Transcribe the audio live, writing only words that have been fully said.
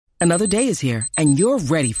Another day is here, and you're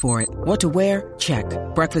ready for it. What to wear? Check.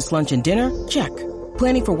 Breakfast, lunch, and dinner? Check.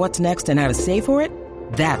 Planning for what's next and how to save for it?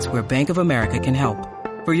 That's where Bank of America can help.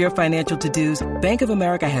 For your financial to-dos, Bank of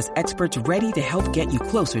America has experts ready to help get you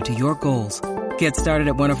closer to your goals. Get started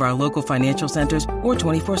at one of our local financial centers or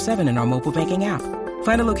 24/7 in our mobile banking app.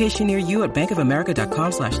 Find a location near you at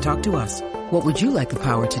bankofamerica.com/talktous. What would you like the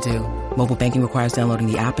power to do? Mobile banking requires downloading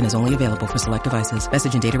the app and is only available for select devices.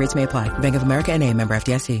 Message and data rates may apply. Bank of America N.A., member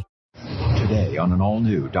FDIC. Today on an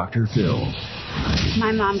all-new Dr. Phil.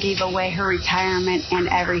 My mom gave away her retirement and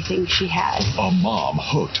everything she had. A mom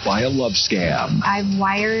hooked by a love scam. I've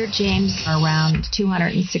wired James around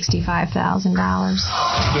 $265,000.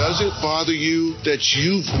 Does it bother you that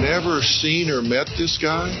you've never seen or met this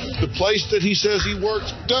guy? The place that he says he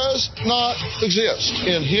works does not exist.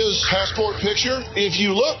 In his passport picture, if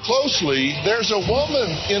you look closely, there's a woman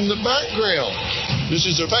in the background. This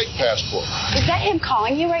is a fake passport. Is that him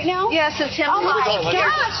calling you right now? Yes, it's him. Oh, my gosh.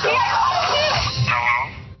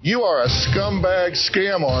 You are a scumbag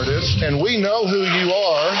scam artist, and we know who you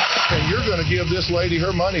are, and you're going to give this lady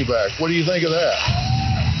her money back. What do you think of that?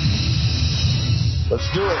 Let's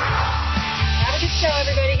do it. Have a good show,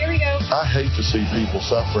 everybody. Here we go. I hate to see people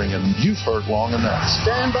suffering, and you've hurt long enough.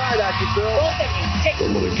 Stand by, Dr. Phil.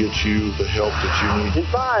 I'm going to get you the help that you need. In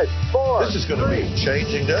 5, 4, This is going to be a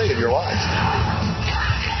changing day in your life.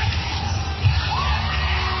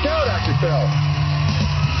 Go, Dr. Phil.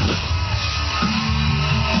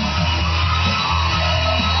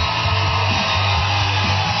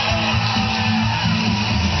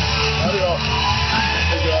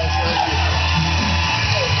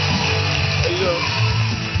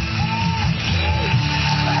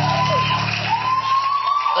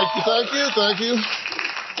 Thank you.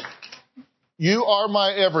 You are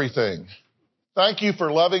my everything. Thank you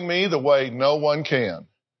for loving me the way no one can.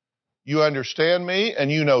 You understand me, and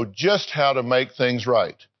you know just how to make things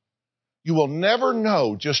right. You will never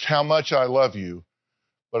know just how much I love you,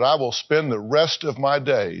 but I will spend the rest of my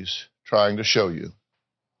days trying to show you.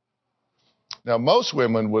 Now, most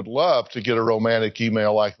women would love to get a romantic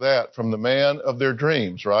email like that from the man of their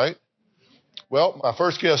dreams, right? Well, my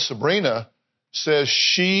first guest, Sabrina, says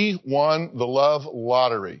she won the love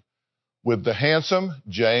lottery with the handsome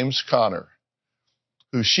James Conner,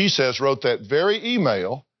 who she says wrote that very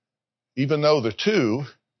email, even though the two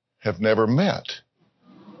have never met.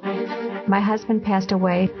 My husband passed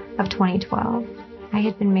away of 2012. I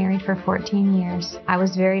had been married for 14 years. I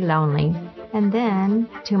was very lonely. And then,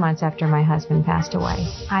 2 months after my husband passed away,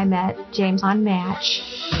 I met James on Match.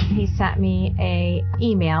 He sent me an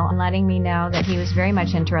email letting me know that he was very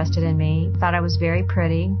much interested in me, thought I was very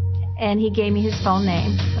pretty, and he gave me his full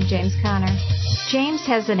name of James Conner. James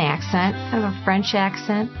has an accent, kind of a French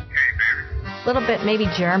accent. A little bit maybe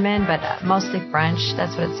German, but mostly French.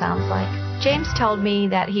 That's what it sounds like. James told me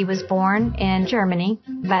that he was born in Germany,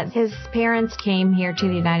 but his parents came here to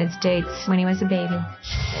the United States when he was a baby.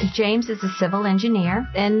 James is a civil engineer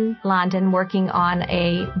in London working on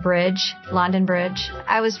a bridge, London Bridge.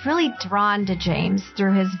 I was really drawn to James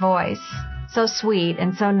through his voice. So sweet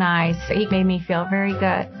and so nice. He made me feel very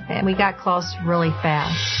good, and we got close really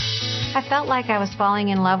fast. I felt like I was falling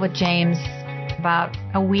in love with James about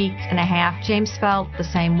a week and a half. James felt the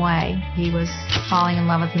same way. He was falling in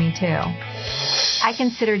love with me too. I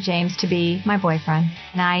consider James to be my boyfriend,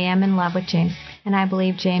 and I am in love with James. And I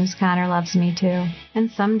believe James Conner loves me too. And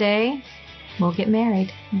someday we'll get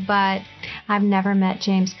married. But I've never met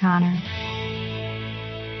James Conner.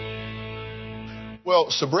 Well,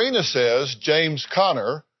 Sabrina says James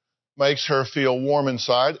Conner makes her feel warm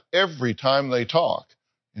inside every time they talk,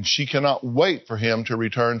 and she cannot wait for him to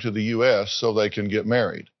return to the U.S. so they can get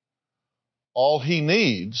married. All he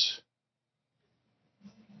needs,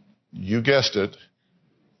 you guessed it,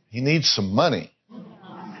 he needs some money.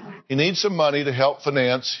 He needs some money to help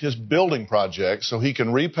finance his building project so he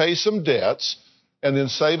can repay some debts and then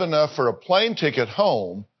save enough for a plane ticket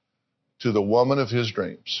home to the woman of his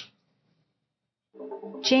dreams.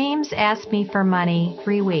 James asked me for money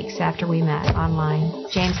 3 weeks after we met online.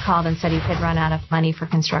 James called and said he had run out of money for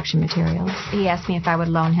construction materials. He asked me if I would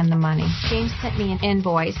loan him the money. James sent me an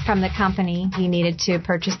invoice from the company he needed to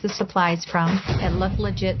purchase the supplies from. It looked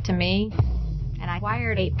legit to me, and I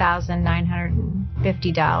wired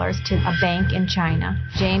 $8,950 to a bank in China.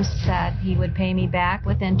 James said he would pay me back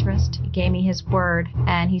with interest. He gave me his word,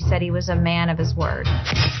 and he said he was a man of his word.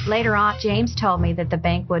 Later on, James told me that the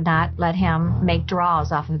bank would not let him make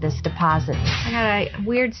draws off of this deposit. I had a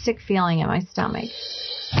weird, sick feeling in my stomach.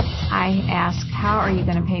 I asked, how are you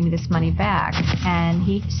going to pay me this money back? And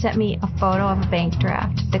he sent me a photo of a bank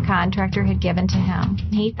draft the contractor had given to him.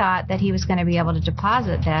 He thought that he was going to be able to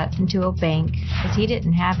deposit that into a bank because he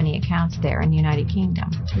didn't have any accounts there in the United Kingdom.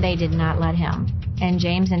 They did not let him. And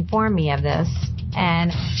James informed me of this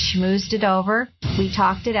and schmoozed it over. We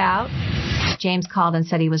talked it out. James called and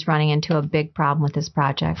said he was running into a big problem with this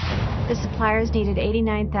project. The suppliers needed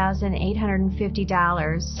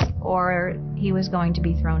 $89,850 or he was going to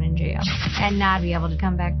be thrown in jail and not be able to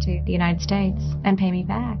come back to the United States and pay me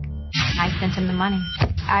back. I sent him the money.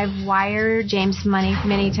 I've wired James money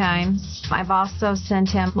many times. I've also sent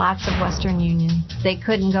him lots of Western Union. They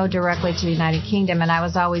couldn't go directly to the United Kingdom, and I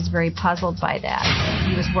was always very puzzled by that.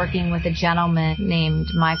 He was working with a gentleman named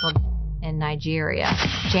Michael in Nigeria.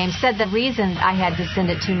 James said the reason I had to send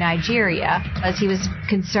it to Nigeria was he was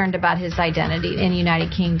concerned about his identity in the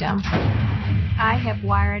United Kingdom. I have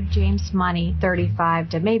wired James money 35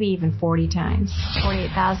 to maybe even 40 times.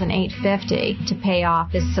 $48,850 to pay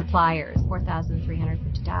off his suppliers.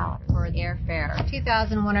 $4,350 for the airfare.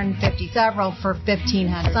 $2,150, several for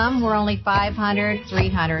 $1,500. Some were only $500,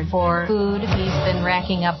 $300 for food. He's been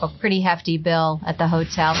racking up a pretty hefty bill at the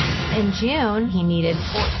hotel. In June, he needed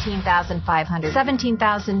 $14,500,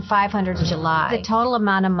 $17,500 in July. The total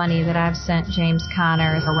amount of money that I've sent James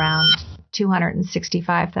Connor is around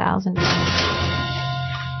 $265,000.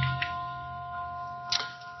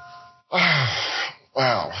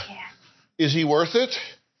 Wow. Yeah. Is he worth it?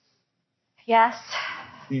 Yes.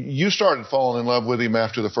 You started falling in love with him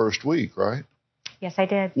after the first week, right? Yes, I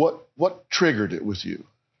did. What triggered it with you?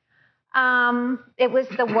 It was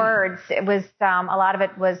the words. It was a lot of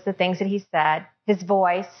it was the things that he said, his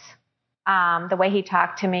voice, the way he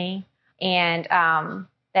talked to me, and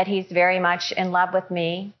that he's very much in love with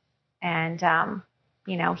me. And,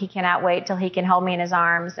 he cannot wait till he can hold me in his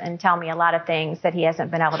arms and tell me a lot of things that he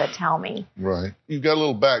hasn't been able to tell me. Right. You've got a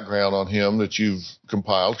little background on him that you've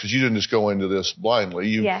compiled because you didn't just go into this blindly.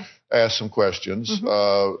 You asked some questions.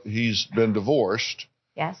 Mm-hmm. He's been divorced.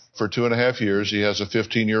 Yes. For 2.5 years. He has a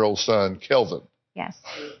 15-year-old son, Kelvin. Yes.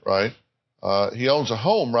 Right. He owns a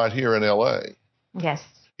home right here in L.A. Yes.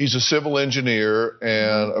 He's a civil engineer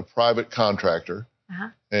and a private contractor. Uh-huh.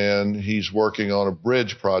 And he's working on a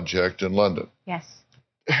bridge project in London. Yes.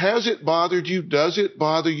 Has it bothered you? Does it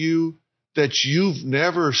bother you that you've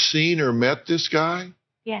never seen or met this guy?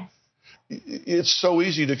 Yes. It's so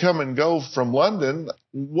easy to come and go from London.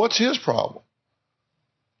 What's his problem?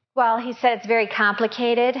 Well, he said it's very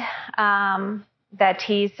complicated, that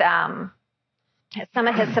he's some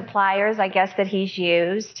of his suppliers, I guess, that he's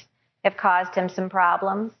used have caused him some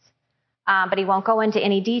problems, but he won't go into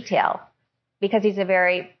any detail because he's a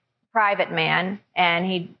very private man and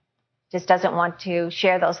he just doesn't want to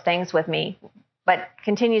share those things with me, but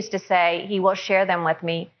continues to say he will share them with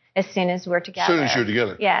me as soon as we're together. As soon as you're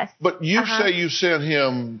together. Yes. But you say you sent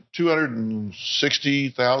him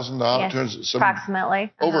 $260,000? Yes,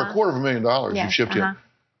 approximately. Over $250,000 you shipped him.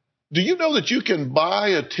 Do you know that you can buy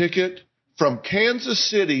a ticket from Kansas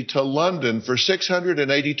City to London for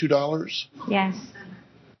 $682? Yes.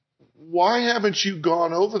 Why haven't you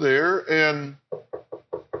gone over there and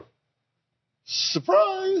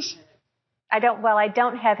surprise? I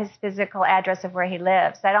don't have his physical address of where he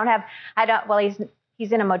lives.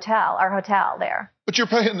 He's in a motel or hotel there. But you're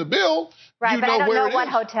paying the bill. Right, but I don't know what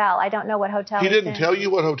hotel. I don't know what hotel he didn't tell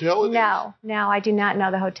you what hotel it is? No, I do not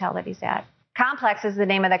know the hotel that he's at. Complex is the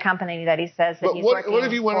name of the company that he says that he's working for. What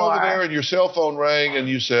if you went over there and your cell phone rang and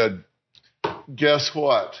you said, guess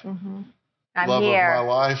what? Mm-hmm. I'm Love here. of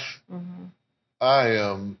my life, I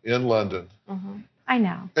am in London. Mm-hmm. I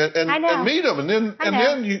know. And meet them. And then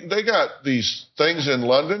they got these things in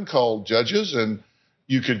London called judges, and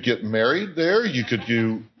you could get married there. You could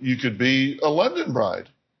be a London bride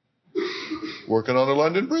working on a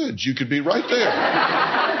London bridge. You could be right there.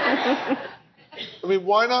 I mean,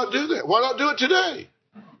 why not do that? Why not do it today?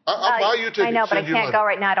 I'll buy you a ticket. I know, but I can't go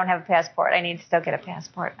right now. I don't have a passport. I need to still get a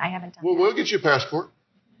passport. I haven't done that. We'll get you a passport.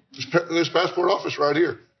 This passport office right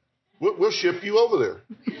here. We'll ship you over there.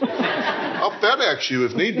 I'll FedEx you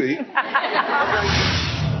if need be.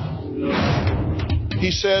 He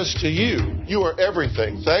says to you, you are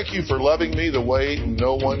everything. Thank you for loving me the way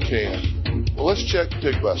no one can. Well, let's check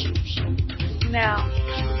Digbusters. No.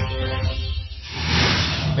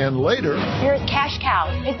 And later... You're his cash cow.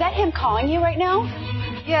 Is that him calling you right now?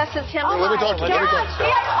 Yes, it's him. Oh, let me talk to you.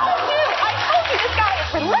 I told you this guy is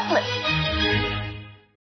relentless.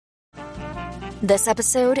 This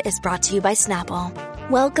episode is brought to you by Snapple.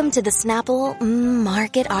 Welcome to the Snapple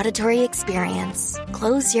Market Auditory Experience.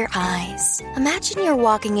 Close your eyes. Imagine you're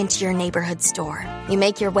walking into your neighborhood store. You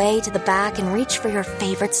make your way to the back and reach for your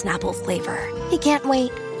favorite Snapple flavor. You can't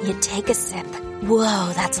wait. You take a sip.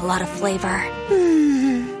 Whoa, that's a lot of flavor.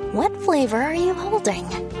 What flavor are you holding?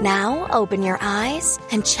 Now open your eyes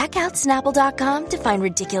and check out Snapple.com to find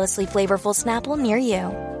ridiculously flavorful Snapple near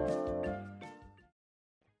you.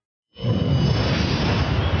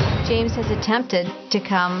 James has attempted to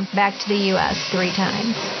come back to the U.S. 3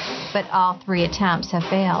 times, but all 3 attempts have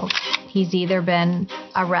failed. He's either been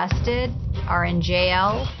arrested or in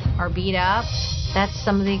jail or beat up. That's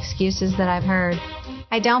some of the excuses that I've heard.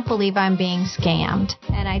 I don't believe I'm being scammed,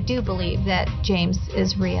 and I do believe that James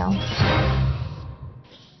is real.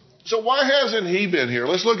 So why hasn't he been here?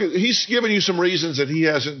 Let's look at, he's given you some reasons that he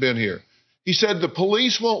hasn't been here. He said the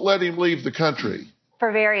police won't let him leave the country. For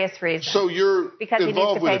various reasons. So you're because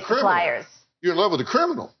involved he needs with to a pay criminal. suppliers. You're in love with a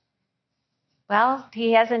criminal. Well,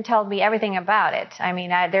 he hasn't told me everything about it. I mean,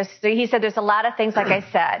 he said there's a lot of things, like I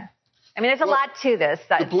said. I mean, there's a lot to this.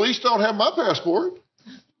 The police don't have my passport.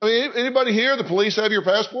 I mean, anybody here, the police have your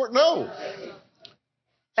passport? No.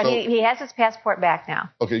 But So, he has his passport back now.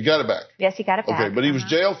 Okay, you got it back. Yes, he got it back. Okay, but he was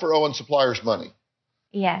jailed for owing suppliers money.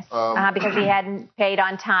 Yes, because he hadn't paid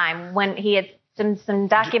on time. When he had some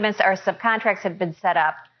documents or some contracts had been set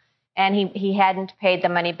up, and he hadn't paid the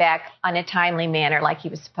money back on a timely manner like he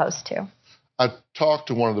was supposed to. I talked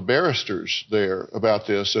to one of the barristers there about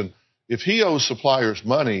this, and if he owes suppliers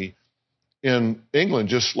money in England,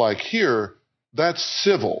 just like here, that's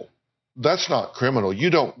civil. That's not criminal. You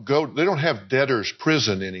don't go. They don't have debtors'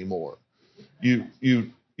 prison anymore. You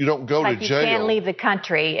don't go to jail. You can't leave the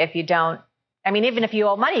country if you don't. I mean, even if you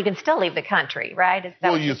owe money, you can still leave the country, right?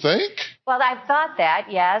 Well, you think? Well, I've thought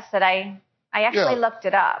that. Yes, that I actually looked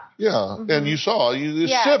it up. Yeah, and you saw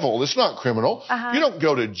it's civil. It's not criminal. You don't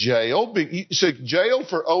go to jail. You say jail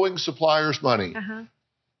for owing suppliers money.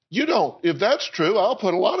 You don't. If that's true, I'll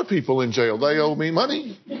put a lot of people in jail. They owe me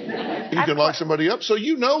money. You can lock somebody up. So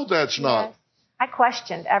you know that's not. I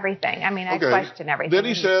questioned everything. I mean, I questioned everything. Then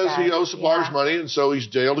he says he owes suppliers money, and so he's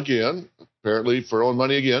jailed again, apparently for owing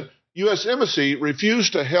money again. U.S. Embassy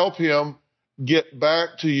refused to help him get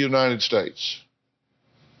back to the United States.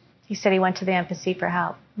 He said he went to the embassy for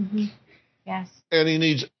help. Yes. And he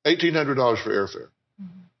needs $1,800 for airfare.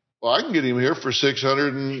 Well, I can get him here for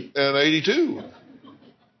 $682.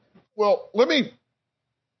 Well, let me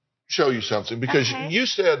show you something, because you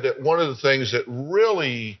said that one of the things that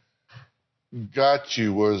really got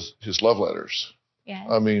you was his love letters. Yes.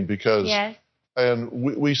 I mean, because, and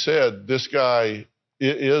we said this guy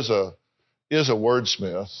is a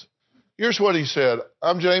wordsmith. Here's what he said.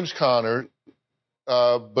 I'm James Conner,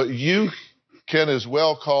 but you can as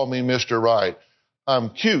well call me Mr. Right. I'm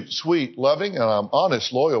cute, sweet, loving, and I'm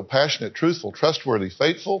honest, loyal, passionate, truthful, trustworthy,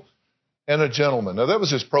 faithful, and a gentleman. Now, that was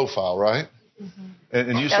his profile, right?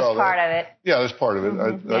 And you saw that. That's part of it. Yeah, that's part of it.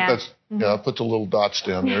 I put the little dots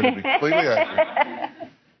down there to be completely accurate.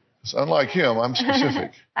 It's unlike him, I'm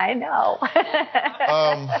specific. I know.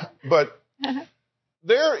 But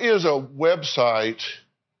there is a website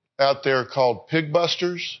out there called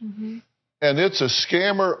Pigbusters, and it's a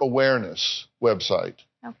scammer awareness website.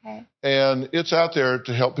 Okay. And it's out there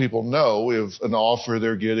to help people know if an offer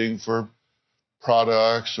they're getting for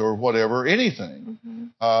products or whatever, anything,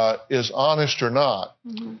 is honest or not.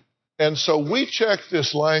 And so we checked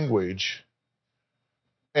this language,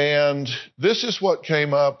 and this is what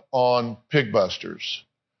came up on Pigbusters.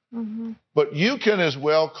 But you can as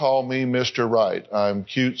well call me Mr. Right. I'm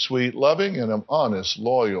cute, sweet, loving, and I'm honest,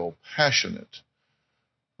 loyal, passionate,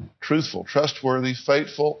 truthful, trustworthy,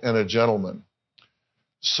 faithful, and a gentleman.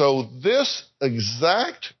 So this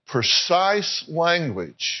exact, precise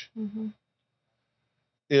language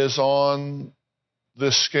is on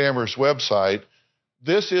this scammer's website.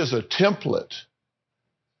 This is a template.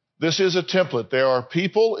 This is a template. There are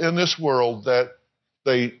people in this world that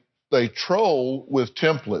they troll with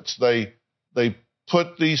templates. They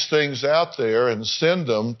put these things out there and send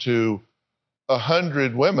them to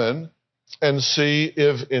 100 women and see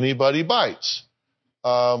if anybody bites.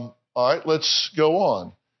 All right, let's go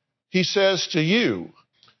on. He says to you,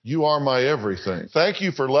 you are my everything. Thank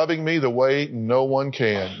you for loving me the way no one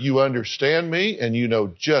can. You understand me, and you know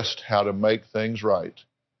just how to make things right.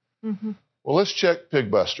 Well, let's check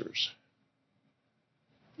Pigbusters.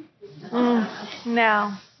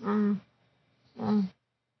 No.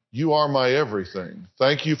 You are my everything.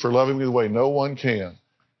 Thank you for loving me the way no one can.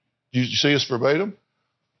 You see us verbatim?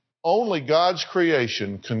 Only God's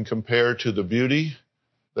creation can compare to the beauty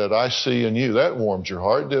that I see in you. That warmed your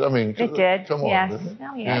heart. It did. It did. Come on. Yes. Didn't it?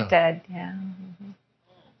 Oh, yeah, it did. Yeah.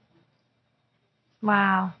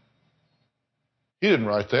 Wow. He didn't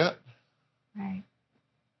write that. Right.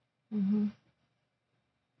 Mm-hmm.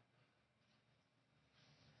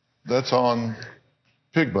 That's on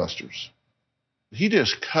Pigbusters. He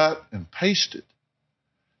just cut and pasted.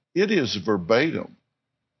 It is verbatim.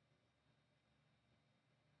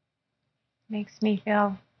 Makes me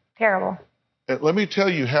feel terrible. And let me tell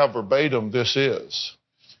you how verbatim this is.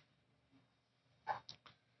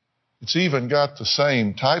 It's even got the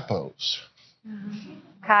same typos.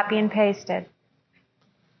 Copy and pasted.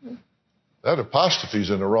 That apostrophe's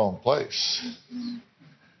in the wrong place.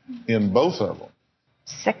 In both of them.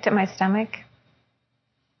 Sick to my stomach.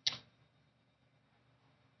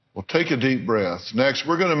 Well, take a deep breath. Next,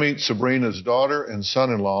 we're going to meet Sabrina's daughter and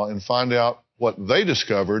son-in-law and find out what they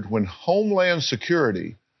discovered when Homeland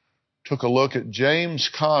Security took a look at James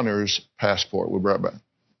Conner's passport. We'll be right back.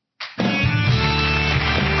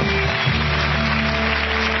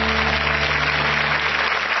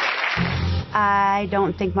 I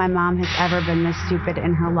don't think my mom has ever been this stupid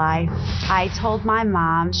in her life. I told my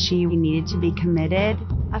mom she needed to be committed.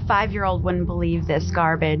 A 5-year-old wouldn't believe this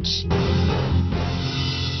garbage.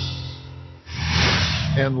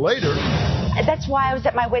 And later, that's why I was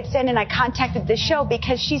at my wit's end and I contacted the show,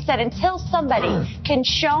 because she said until somebody can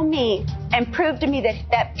show me and prove to me that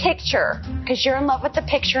that picture, because you're in love with the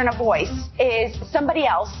picture and a voice, is somebody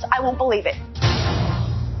else, I won't believe it.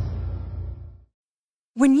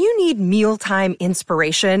 When you need mealtime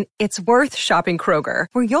inspiration, it's worth shopping Kroger,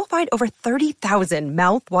 where you'll find over 30,000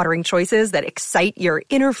 mouth-watering choices that excite your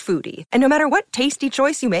inner foodie. And no matter what tasty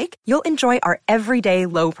choice you make, you'll enjoy our everyday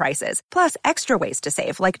low prices, plus extra ways to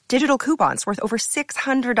save, like digital coupons worth over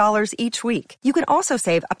 $600 each week. You can also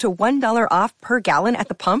save up to $1 off per gallon at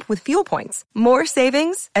the pump with fuel points. More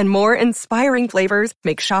savings and more inspiring flavors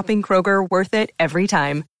make shopping Kroger worth it every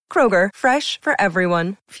time. Kroger, fresh for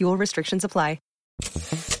everyone. Fuel restrictions apply.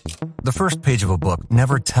 The first page of a book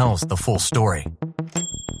never tells the full story.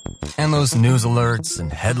 And those news alerts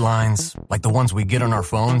and headlines, like the ones we get on our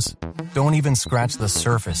phones, don't even scratch the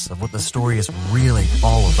surface of what the story is really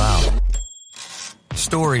all about.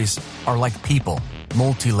 Stories are like people,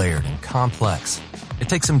 multi-layered and complex. It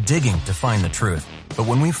takes some digging to find the truth, but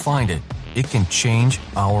when we find it, it can change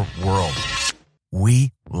our world.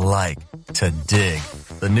 We like to dig.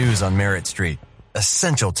 The news on Merritt Street.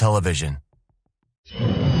 Essential television.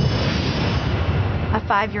 A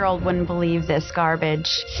 5-year-old wouldn't believe this garbage.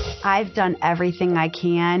 I've done everything I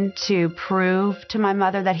can to prove to my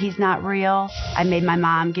mother that he's not real. I made my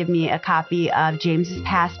mom give me a copy of James's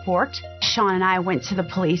passport. Sean and I went to the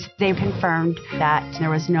police. They confirmed that there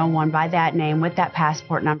was no one by that name with that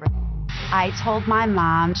passport number. I told my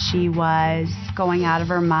mom she was going out of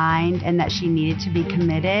her mind and that she needed to be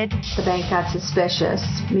committed. The bank got suspicious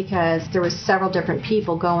because there was several different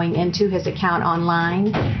people going into his account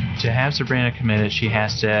online. To have Sabrina committed, she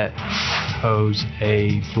has to pose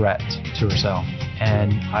a threat to herself.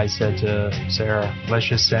 And I said to Sarah, let's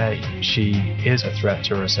just say she is a threat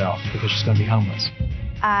to herself because she's going to be homeless.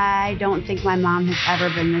 I don't think my mom has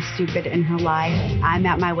ever been this stupid in her life. I'm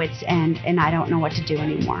at my wit's end and I don't know what to do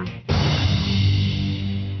anymore.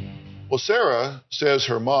 well, Sarah says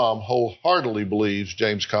her mom wholeheartedly believes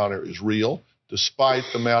James Conner is real, despite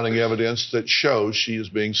the mounting evidence that shows she is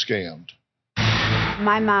being scammed.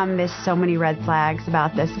 My mom missed so many red flags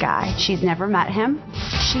about this guy. She's never met him.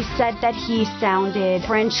 She said that he sounded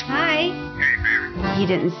French. Hi. He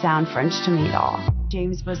didn't sound French to me at all.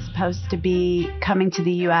 James was supposed to be coming to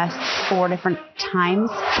the U.S. 4 different times.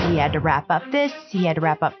 He had to wrap up this. He had to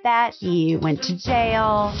wrap up that. He went to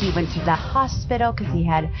jail. He went to the hospital because he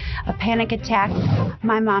had a panic attack.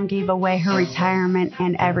 My mom gave away her retirement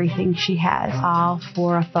and everything she has, all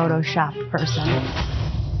for a Photoshop person.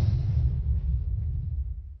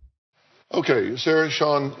 Okay, Sarah,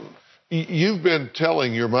 Sean, you've been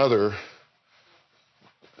telling your mother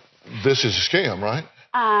this is a scam, right?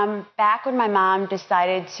 Back when my mom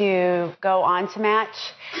decided to go on to Match,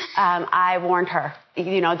 I warned her.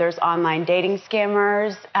 You know, there's online dating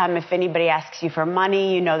scammers. If anybody asks you for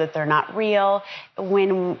money, you know that they're not real.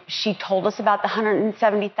 When she told us about the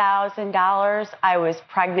 $170,000, I was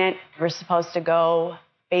pregnant. We were supposed to go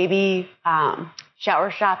baby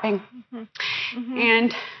shower shopping. Mm-hmm.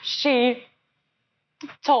 And she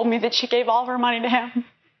told me that she gave all her money to him.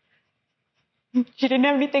 She didn't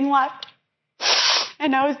have anything left.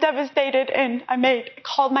 And I was devastated, and I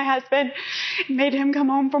called my husband and made him come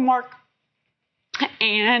home from work.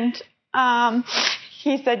 And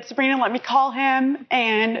he said, Sabrina, let me call him.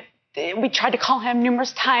 And we tried to call him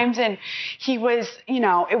numerous times, and he was,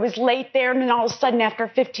 it was late there. And then all of a sudden, after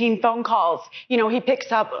 15 phone calls, he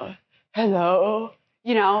picks up, hello,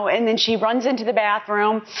 you know, and then she runs into the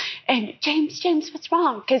bathroom and James, what's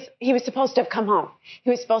wrong? Because he was supposed to have come home. He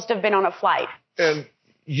was supposed to have been on a flight. And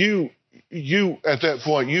you at that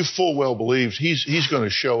point, you full well believed he's going to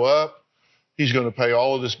show up, he's going to pay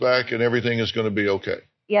all of this back, and everything is going to be okay.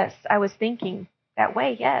 Yes, I was thinking that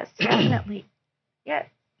way. Yes, definitely. Yes.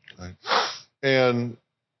 Right. And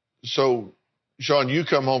so, Sean, you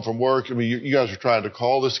come home from work. I mean, you guys are trying to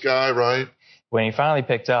call this guy, right? When he finally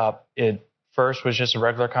picked up, it first was just a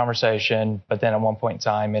regular conversation, but then at one point in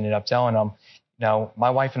time, ended up telling him, my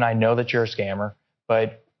wife and I know that you're a scammer,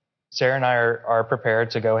 but Sarah and I are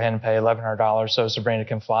prepared to go ahead and pay $1,100 so Sabrina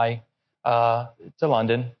can fly to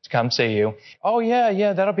London to come see you. Oh,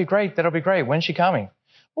 yeah, that'll be great. When's she coming?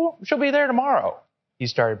 Well, she'll be there tomorrow. He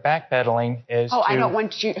started backpedaling. I don't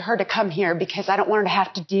want her to come here because I don't want her to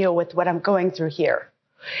have to deal with what I'm going through here.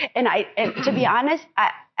 And to be honest,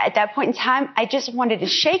 at that point in time, I just wanted to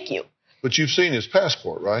shake you. But you've seen his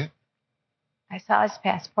passport, right? I saw his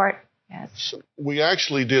passport, yes. So we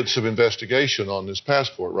actually did some investigation on this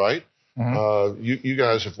passport, right? Mm-hmm. You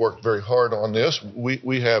guys have worked very hard on this.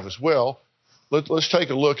 We have as well. Let's take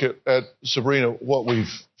a look at Sabrina, what we've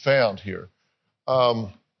found here.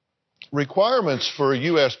 Requirements for a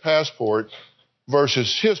U.S. passport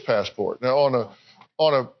versus his passport. Now,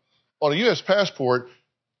 on a U.S. passport,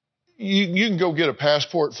 you can go get a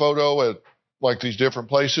passport photo at like these different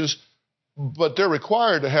places, but they're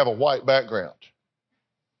required to have a white background.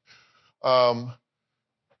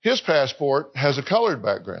 His passport has a colored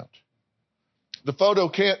background. The photo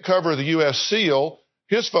can't cover the U.S. seal.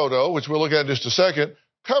 His photo, which we'll look at in just a second,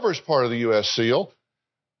 covers part of the U.S. seal.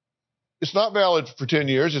 It's not valid for 10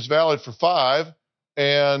 years. It's valid for 5.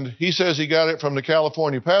 And he says he got it from the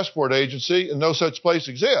California Passport Agency, and no such place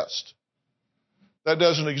exists. That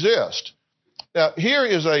doesn't exist. Now, here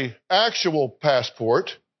is an actual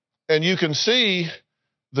passport, and you can see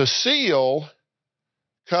the seal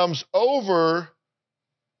comes over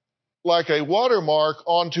like a watermark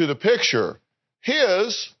onto the picture.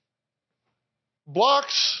 His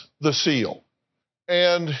blocks the seal.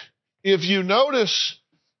 And if you notice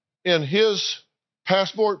in his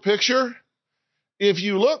passport picture, if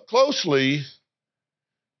you look closely,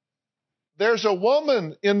 there's a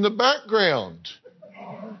woman in the background.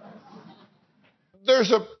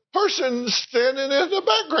 There's a person standing in the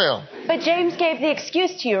background. But James gave the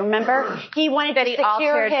excuse to you, remember? He wanted to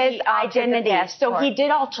secure his identity, so he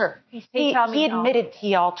did alter. He admitted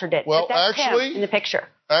he altered it. Well, but that's actually, him in the picture.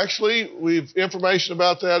 Actually, we've information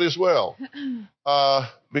about that as well.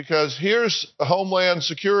 Because here's a Homeland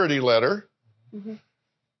Security letter. Mm-hmm.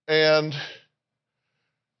 And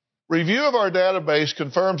review of our database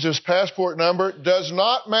confirms this passport number does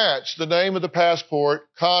not match the name of the passport,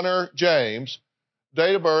 Connor James,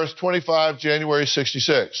 date of birth 25 January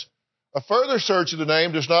 66. A further search of the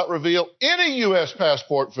name does not reveal any U.S.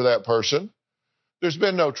 passport for that person. There's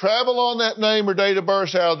been no travel on that name or date of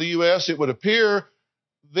birth out of the U.S. It would appear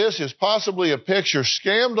this is possibly a picture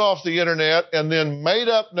scammed off the internet and then made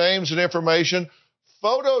up names and information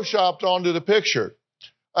photoshopped onto the picture.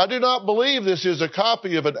 I do not believe this is a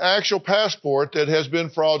copy of an actual passport that has been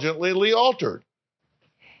fraudulently altered.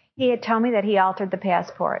 He had told me that he altered the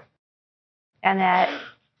passport. And that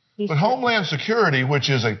But Homeland Security, which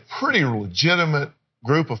is a pretty legitimate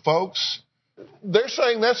group of folks, they're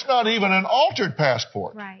saying that's not even an altered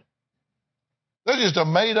passport. Right. That's just a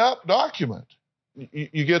made-up document.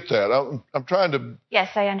 You get that? I'm trying to. Yes,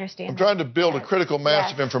 I understand. I'm trying to build a critical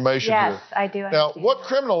mass of information here. Yes, I do understand. Now, what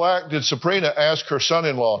criminal act did Sabrina ask her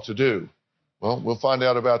son-in-law to do? Well, we'll find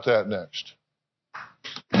out about that next.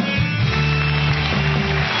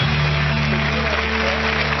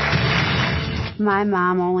 My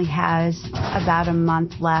mom only has about a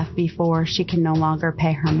month left before she can no longer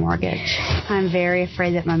pay her mortgage. I'm very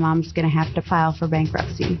afraid that my mom's going to have to file for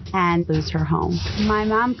bankruptcy and lose her home. My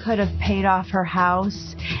mom could have paid off her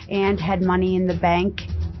house and had money in the bank,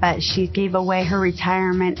 but she gave away her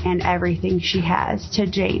retirement and everything she has to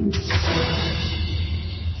James.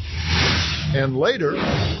 And later,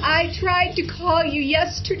 I tried to call you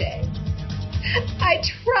yesterday.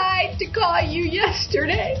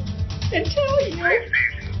 And tell you.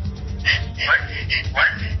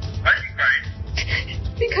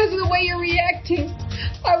 Because of the way you're reacting,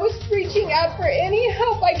 I was reaching out for any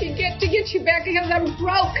help I could get to get you back because I'm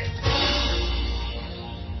broke.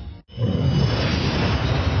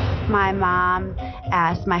 My mom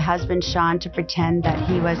asked my husband, Sean, to pretend that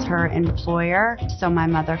he was her employer so my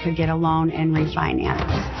mother could get a loan and refinance.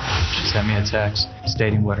 She sent me a text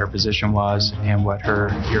stating what her position was and what her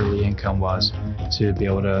yearly income was to be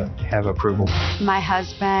able to have approval. My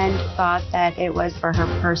husband thought that it was for her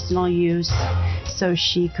personal use so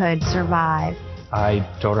she could survive. I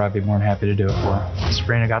told her I'd be more than happy to do it for her.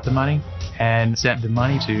 Sabrina got the money and sent the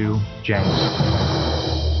money to James.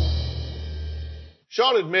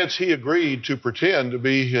 Sean admits he agreed to pretend to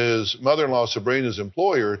be his mother-in-law Sabrina's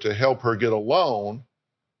employer to help her get a loan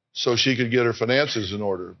so she could get her finances in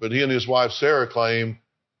order. But he and his wife Sarah claim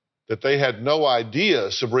that they had no idea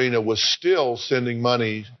Sabrina was still sending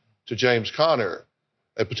money to James Conner,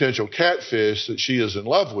 a potential catfish that she is in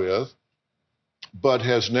love with, but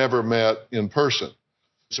has never met in person.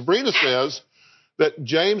 Sabrina says that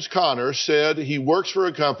James Conner said he works for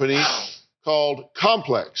a company called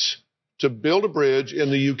Complex to build a bridge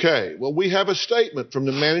in the UK. Well, we have a statement from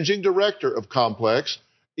the managing director of Complex,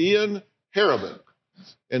 Ian Harriman.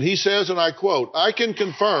 And he says, and I quote, "I can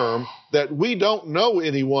confirm that we don't know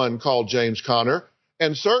anyone called James Conner,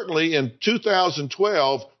 and certainly in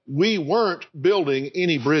 2012, we weren't building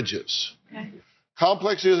any bridges." Okay.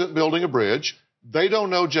 Complex isn't building a bridge. They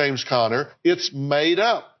don't know James Conner. It's made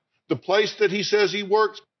up. The place that he says he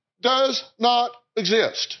works does not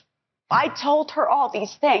exist. I told her all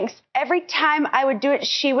these things. Every time I would do it,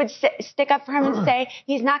 she would stick up for him and say,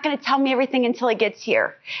 he's not going to tell me everything until he gets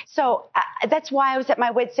here. So that's why I was at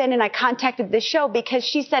my wit's end and I contacted the show, because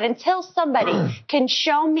she said, until somebody can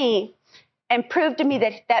show me and prove to me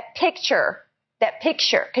that picture,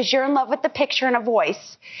 because you're in love with the picture and a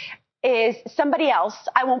voice, is somebody else,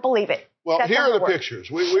 I won't believe it. Well, here are the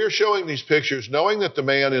pictures. We're showing these pictures knowing that the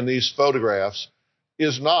man in these photographs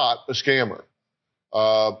is not a scammer.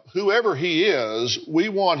 Whoever he is, we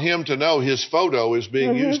want him to know his photo is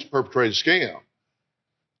being used to perpetrate a scam.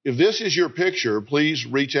 If this is your picture, please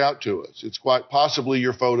reach out to us. It's quite possibly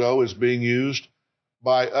your photo is being used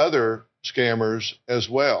by other scammers as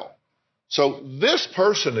well. So this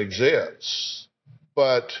person exists,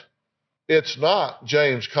 but it's not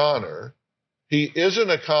James Conner. He isn't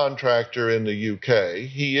a contractor in the UK.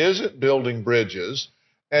 He isn't building bridges,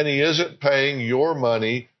 and he isn't paying your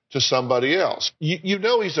money to somebody else. You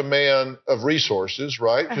know he's a man of resources,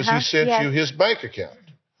 right? Because he sent you his bank account,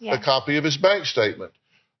 a copy of his bank statement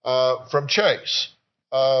from Chase.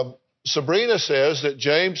 Sabrina says that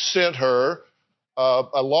James sent her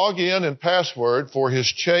a login and password for his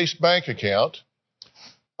Chase bank account,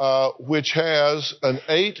 which has an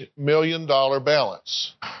 $8 million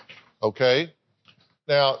balance. Okay?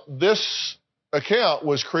 Now, this account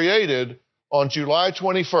was created on July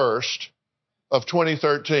 21st of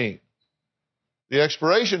 2013. The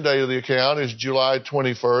expiration date of the account is July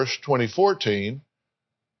 21st, 2014.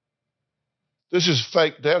 This is a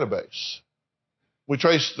fake database. We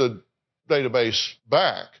traced the database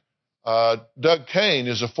back. Doug Kane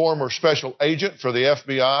is a former special agent for the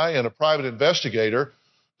FBI and a private investigator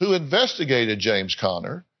who investigated James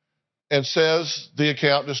Conner and says the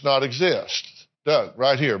account does not exist. Doug,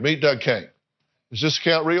 right here, meet Doug Kane. Is this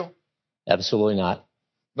account real? Absolutely not.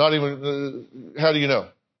 Not even, how do you know?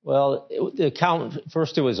 Well, the account,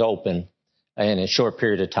 first it was open in a short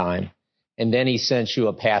period of time, and then he sent you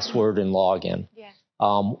a password and login. Yeah.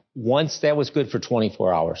 Once that was good for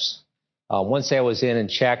 24 hours. Once that was in and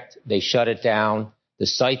checked, they shut it down. The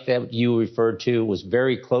site that you referred to was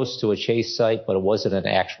very close to a Chase site, but it wasn't an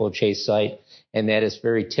actual Chase site, and that is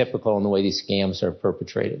very typical in the way these scams are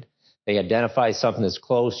perpetrated. They identify something that's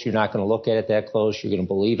close. You're not going to look at it that close. You're going to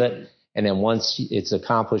believe it. And then once it's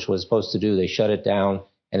accomplished what it's supposed to do, they shut it down,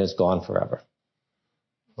 and it's gone forever.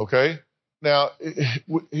 Okay. Now,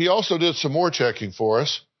 he also did some more checking for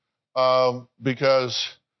us because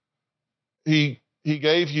he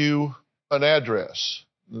gave you an address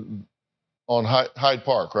on Hyde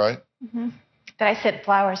Park, right? Mm-hmm. That I sent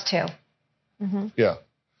flowers to. Mm-hmm. Yeah.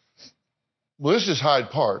 Well, this is Hyde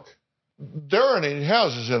Park. There aren't any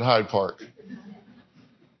houses in Hyde Park.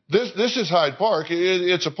 This is Hyde Park.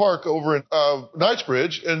 It's a park over in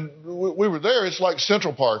Knightsbridge, and we were there. It's like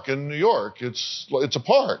Central Park in New York. It's a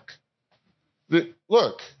park.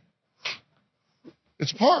 Look,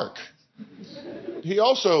 it's a park. He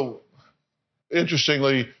also,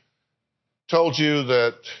 interestingly, told you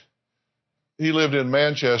that he lived in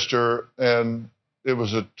Manchester, and it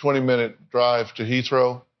was a 20-minute drive to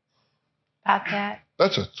Heathrow. About that.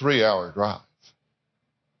 That's a 3-hour drive.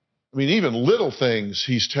 I mean, even little things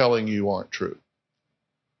he's telling you aren't true.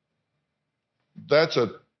 That's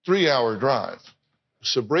a 3-hour drive.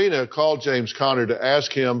 Sabrina called James Conner to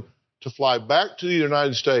ask him to fly back to the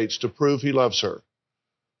United States to prove he loves her.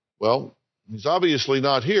 Well, He's obviously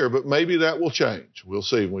not here, but maybe that will change. We'll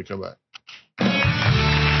see when we come back.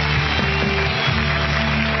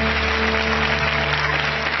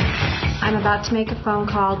 I'm about to make a phone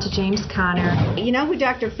call to James Conner. You know who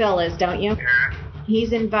Dr. Phil is, don't you? Yeah.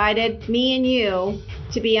 He's invited me and you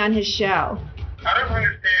to be on his show. I don't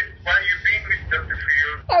understand why you're being with Dr.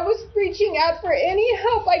 Phil. I was reaching out for any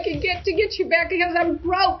help I could get to get you back because I'm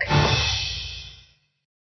broke.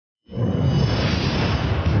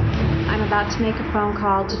 I'm about to make a phone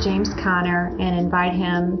call to James Conner and invite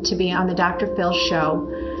him to be on the Dr. Phil show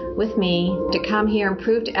with me to come here and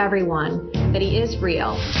prove to everyone that he is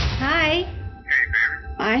real. Hi. Hey,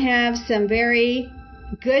 baby. I have some very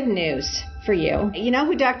good news for you. You know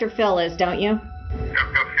who Dr. Phil is, don't you? Dr.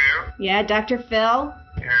 Phil? Yeah, Dr. Phil?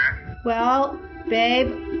 Yeah. Well, babe,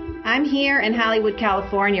 I'm here in Hollywood,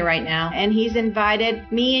 California right now, and he's invited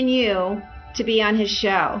me and you to be on his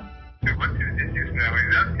show. So what is this news now? Is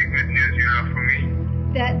that the good news you have for me?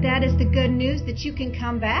 That is the good news that you can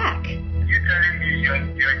come back. You're telling me you're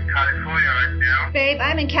in California right now? Babe,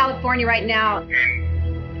 I'm in California right now. And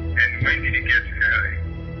when did you get to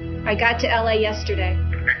LA? I got to LA yesterday. And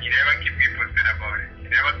you never keep me posted about it. You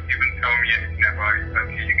never even tell me anything about it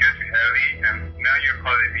until you get to LA, and now you're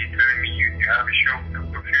calling me telling me you have a show with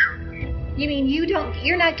Dr. Phil. You mean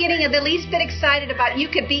you're not getting the least bit excited about you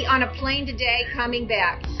could be on a plane today coming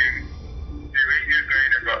back? The way you're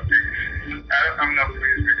going about this, I'm not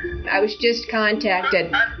pleased with it. I was just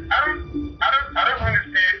contacted. I don't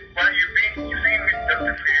understand why you've been with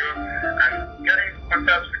Dr. Phil and getting in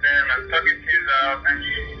contact with them and talking things out, and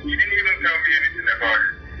you didn't even tell me anything about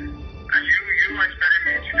it. And you were expecting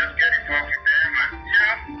me to just get involved with them,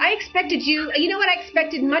 and I expected you. You know what? I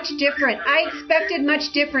expected much different. I expected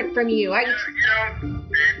much different from you. Babe, I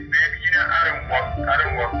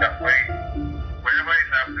don't work that way. Whatever is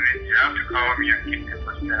happening, you have to call me and keep me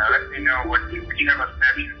posted. Let me know whichever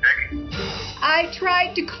steps you're taking. I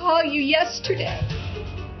tried to call you yesterday.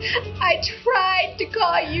 I tried to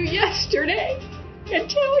call you yesterday and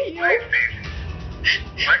tell you. Why are you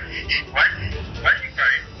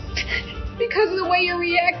crying? Because of the way you're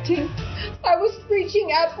reacting. I was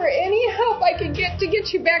reaching out for any help I could get to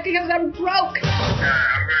get you back because I'm broke. I'm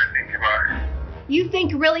going to think about it. You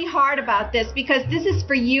think really hard about this because this is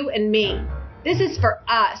for you and me. This is for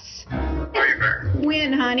us.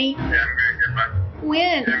 When, honey? Yeah, I'm going to get back. When?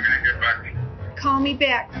 Yeah, I'm going to get back. Call me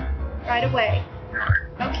back right away. All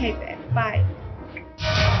right. Okay, babe. Bye.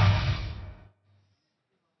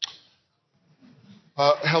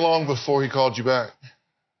 How long before he called you back?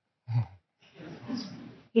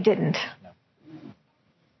 He didn't.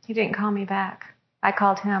 He didn't call me back. I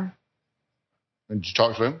called him. And did you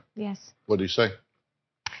talk to him? Yes. What did he say?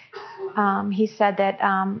 He said that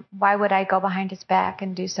why would I go behind his back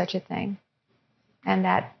and do such a thing? And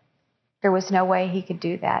that there was no way he could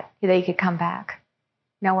do that, that he could come back.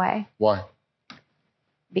 No way. Why?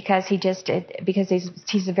 Because he's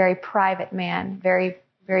a very private man, very,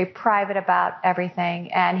 very private about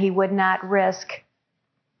everything, and he would not risk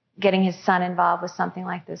getting his son involved with something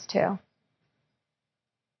like this too.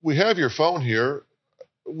 We have your phone here.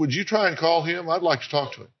 Would you try and call him? I'd like to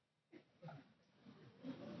talk to him.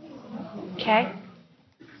 Okay.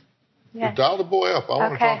 Yeah. Dial the boy up. I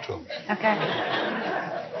want to talk to him. Okay.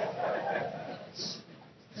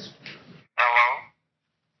 Hello?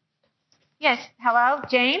 Yes. Hello,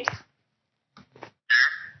 James?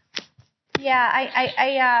 Yeah,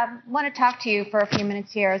 I want to talk to you for a few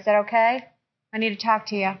minutes here. Is that okay? I need to talk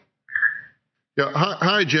to you. Yeah.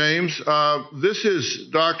 Hi, James. This is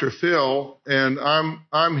Dr. Phil, and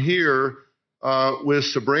I'm here with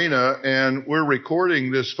Sabrina, and we're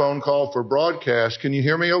recording this phone call for broadcast. Can you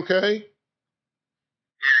hear me okay?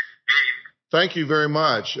 Thank you very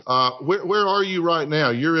much. Where are you right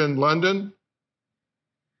now? You're in London?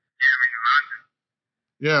 Yeah, I'm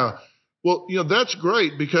in London. Yeah. Well, that's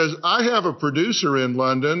great because I have a producer in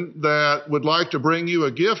London that would like to bring you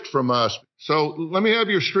a gift from us. So let me have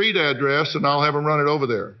your street address and I'll have him run it over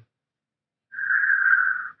there. Well,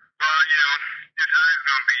 this is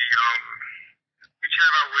going to be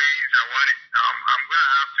whichever ways I want it. I'm going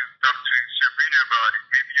to have to talk to Sabrina about it.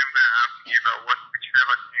 Maybe I'm going to have to give her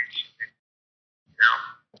whichever thing she needs.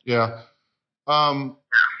 Yeah.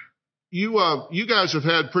 You guys have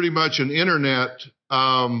had pretty much an internet.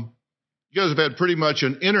 You guys have had pretty much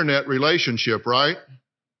an internet relationship, right? Yeah.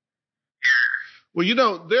 Well,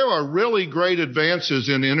 there are really great advances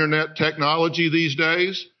in internet technology these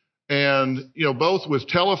days. And, both with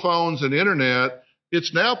telephones and internet,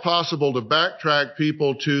 it's now possible to backtrack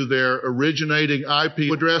people to their originating IP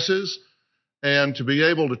addresses and to be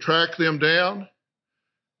able to track them down.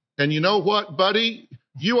 And you know what, buddy?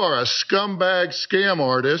 You are a scumbag scam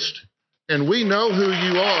artist, and we know who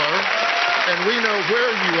you are, and we know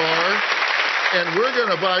where you are, and we're going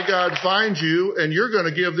to, by God, find you, and you're going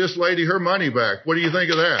to give this lady her money back. What do you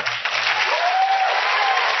think of that?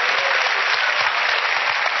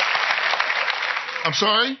 I'm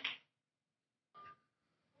sorry?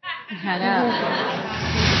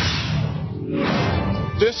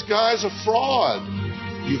 This guy's a fraud.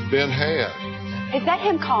 You've been had. Is that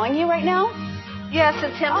him calling you right now? Yes,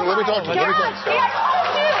 it's him. Let me talk to you. I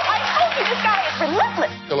told you this guy is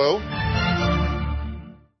relentless. Hello?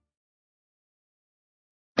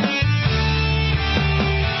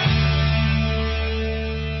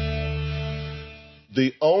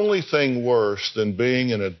 The only thing worse than being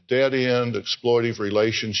in a dead-end exploitive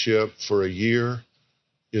relationship for a year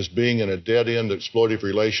is being in a dead-end exploitive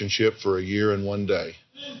relationship for a year and 1 day.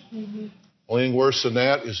 Mm-hmm. Only thing worse than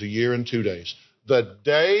that is a year and 2 days. The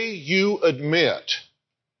day you admit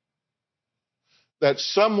that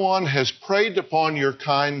someone has preyed upon your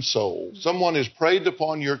kind soul, someone has preyed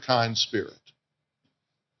upon your kind spirit,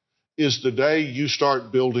 is the day you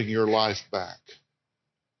start building your life back.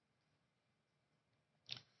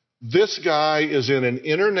 This guy is in an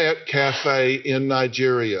internet cafe in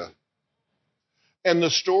Nigeria. And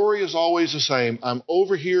the story is always the same. I'm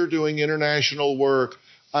over here doing international work.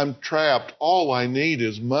 I'm trapped. All I need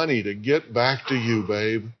is money to get back to you,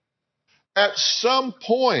 babe. At some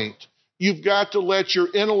point, you've got to let your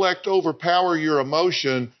intellect overpower your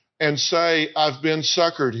emotion and say, I've been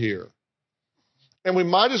suckered here. And we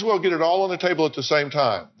might as well get it all on the table at the same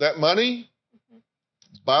time. That money,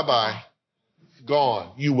 bye-bye.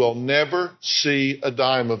 Gone. You will never see a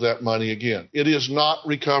dime of that money again. It is not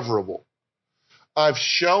recoverable. I've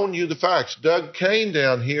shown you the facts. Doug Kane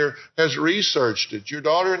down here has researched it. Your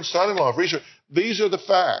daughter and son-in-law have researched it. These are the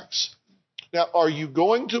facts. Now, are you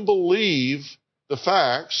going to believe the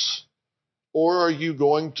facts, or are you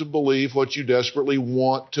going to believe what you desperately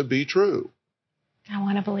want to be true? I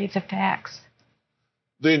want to believe the facts.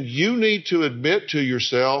 Then you need to admit to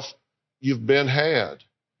yourself you've been had.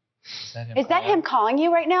 Is that him calling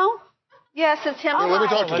you right now? Yes, it's him. Let me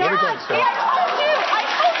talk to you. I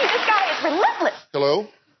told you this guy is relentless. Hello?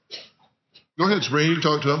 Go ahead, Sabrina. You can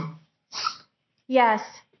talk to him. Yes.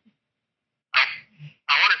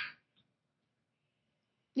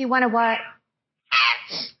 You want to what?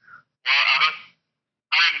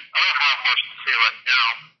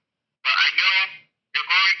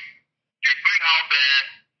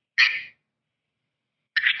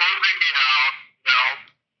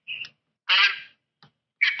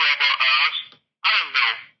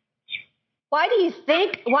 Why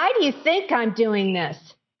do you think I'm doing this?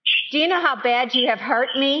 Do you know how bad you have hurt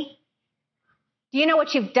me? Do you know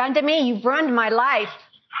what you've done to me? You've ruined my life.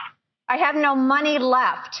 I have no money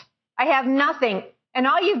left. I have nothing. And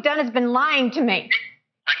all you've done has been lying to me.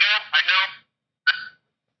 I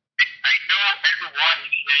know everyone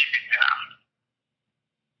is saying it now.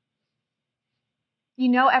 You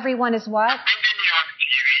know everyone is what?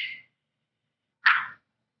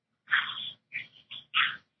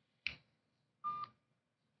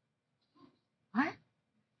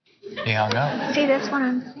 He hung up. See, that's what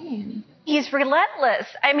I'm saying. He's relentless.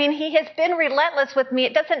 I mean, he has been relentless with me.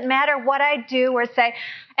 It doesn't matter what I do or say.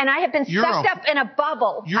 And I have been sucked up in a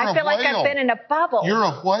bubble. I feel like I've been in a bubble. You're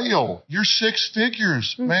a whale. You're six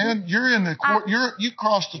figures, man. You're in the you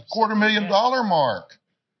crossed the $250,000 mark.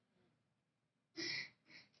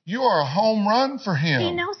 You are a home run for him.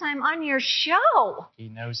 He knows I'm on your show. He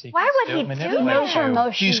knows he Why would he do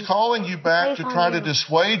that? He's calling you back to try to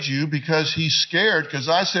dissuade you because he's scared. Because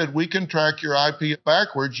I said we can track your IP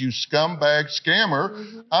backwards, you scumbag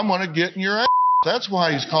scammer. I'm going to get in your ass. That's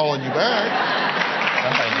why he's calling you back.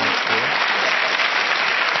 Somebody needs to.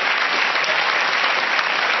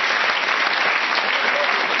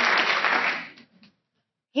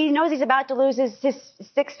 He knows he's about to lose his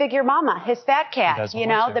six-figure mama, his fat cat, you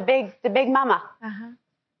know, the big mama. Uh-huh.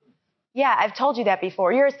 Yeah, I've told you that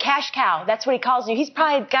before. You're his cash cow. That's what he calls you. He's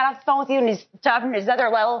probably got off the phone with you and he's talking to his other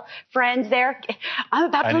little friends there. I'm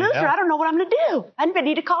about to lose her. I don't know what I'm going to do. I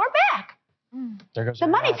need to call her back. There goes the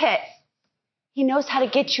money pit. He knows how to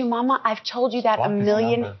get you, Mama. I've told you that a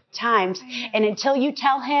million times. And until you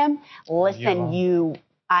tell him, listen,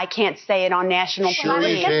 I can't say it on national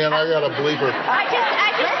television. Sure you can. I got a bleeper. I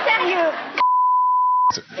just said you.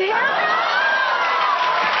 Sarah?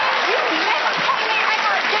 You never call me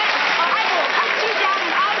ever again, or I will hunt you down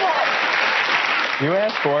and I will. You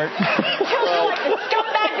escort. Like the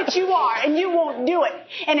scumbag that you are, and you won't do it.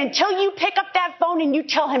 And until you pick up that phone and you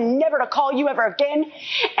tell him never to call you ever again,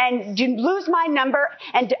 and you lose my number,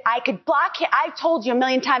 and I could block him. I've told you a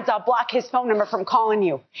million times I'll block his phone number from calling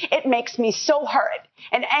you. It makes me so hurt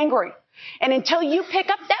and angry. And until you pick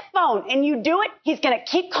up that phone and you do it, he's going to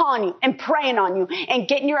keep calling you and preying on you and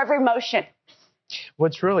getting your every motion.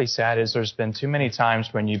 What's really sad is there's been too many times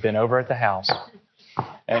when you've been over at the house.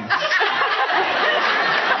 And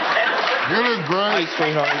you're doing great,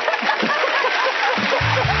 sweetheart.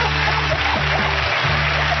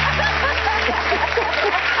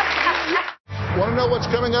 Want to know what's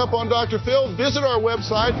coming up on Dr. Phil? Visit our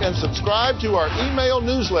website and subscribe to our email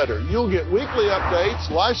newsletter. You'll get weekly updates,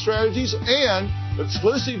 life strategies, and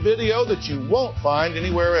exclusive video that you won't find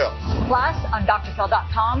anywhere else. Plus, on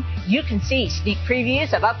drphil.com, you can see sneak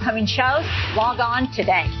previews of upcoming shows. Log on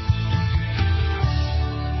today.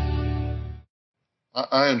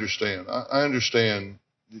 I understand. I understand.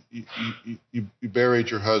 You buried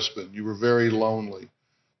your husband. You were very lonely.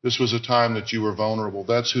 This was a time that you were vulnerable.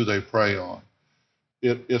 That's who they prey on.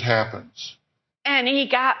 It happens. And he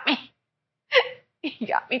got me. He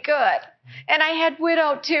got me good. And I had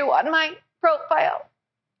widow, too, on my profile.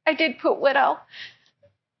 I did put widow,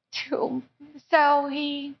 too. So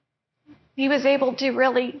he was able to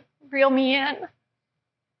really reel me in.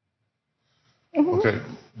 Okay,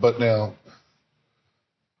 but now,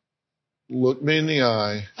 look me in the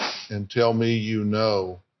eye and tell me you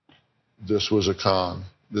know this was a con.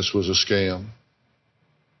 This was a scam.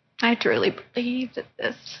 I truly believe that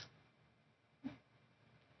this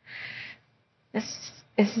is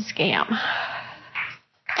a scam.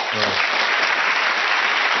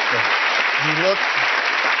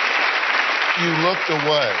 You looked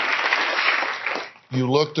away.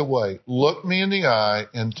 You looked away. Look me in the eye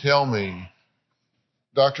and tell me,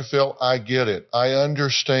 Dr. Phil, I get it. I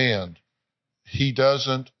understand. He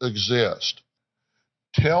doesn't exist.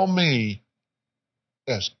 Tell me,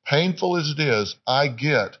 as painful as it is, I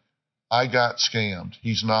got scammed.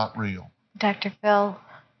 He's not real. Dr. Phil,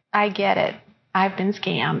 I get it. I've been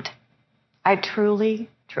scammed. I truly,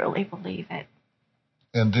 truly believe it.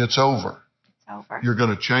 And it's over. It's over. You're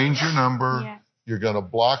going to change your number. Yes. You're going to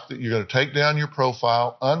block that. You're going to take down your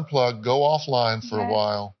profile, unplug, go offline for a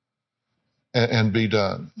while, and be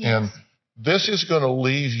done. Yes. And this is going to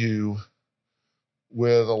leave you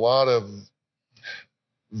with a lot of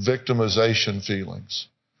victimization feelings.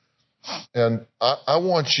 And I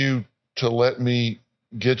want you to let me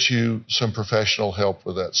get you some professional help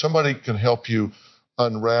with that. Somebody can help you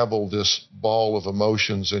unravel this ball of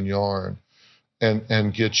emotions and yarn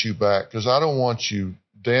and get you back. Because I don't want you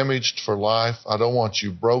damaged for life. I don't want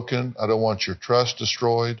you broken. I don't want your trust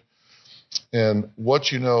destroyed. And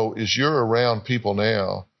what you know is you're around people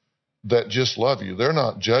now that just love you. They're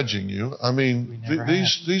not judging you. I mean,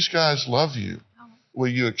 these guys love you. Will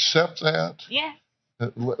you accept that? Yes.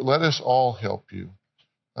 Let us all help you.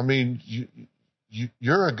 I mean,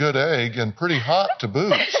 you're a good egg and pretty hot to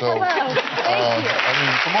boot. So, Thank you. I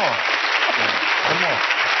mean, come on. Come on.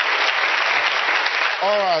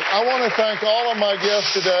 All right. I want to thank all of my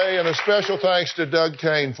guests today, and a special thanks to Doug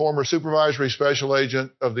Kane, former Supervisory Special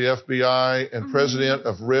Agent of the FBI and President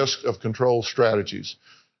of Risk of Control Strategies.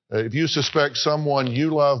 If you suspect someone you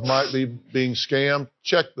love might be being scammed,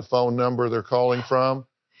 check the phone number they're calling from.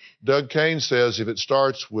 Doug Kane says if it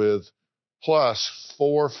starts with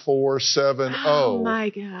 +4470, oh my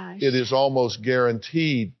gosh, it is almost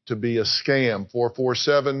guaranteed to be a scam.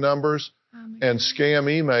 447 numbers and scam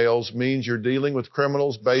emails means you're dealing with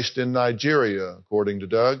criminals based in Nigeria, according to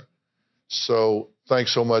Doug. So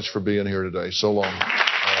thanks so much for being here today. So long.